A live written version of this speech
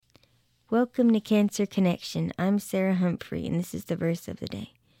Welcome to Cancer Connection. I'm Sarah Humphrey, and this is the verse of the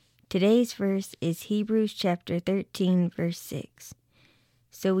day. Today's verse is Hebrews chapter 13, verse 6.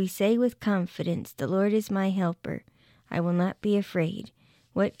 So we say with confidence, the Lord is my helper. I will not be afraid.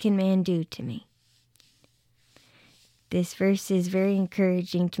 What can man do to me? This verse is very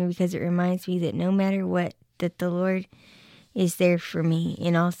encouraging to me because it reminds me that no matter what, that the Lord is there for me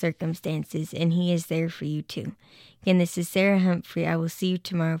in all circumstances, and He is there for you too. Again, this is Sarah Humphrey. I will see you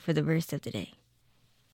tomorrow for the verse of the day.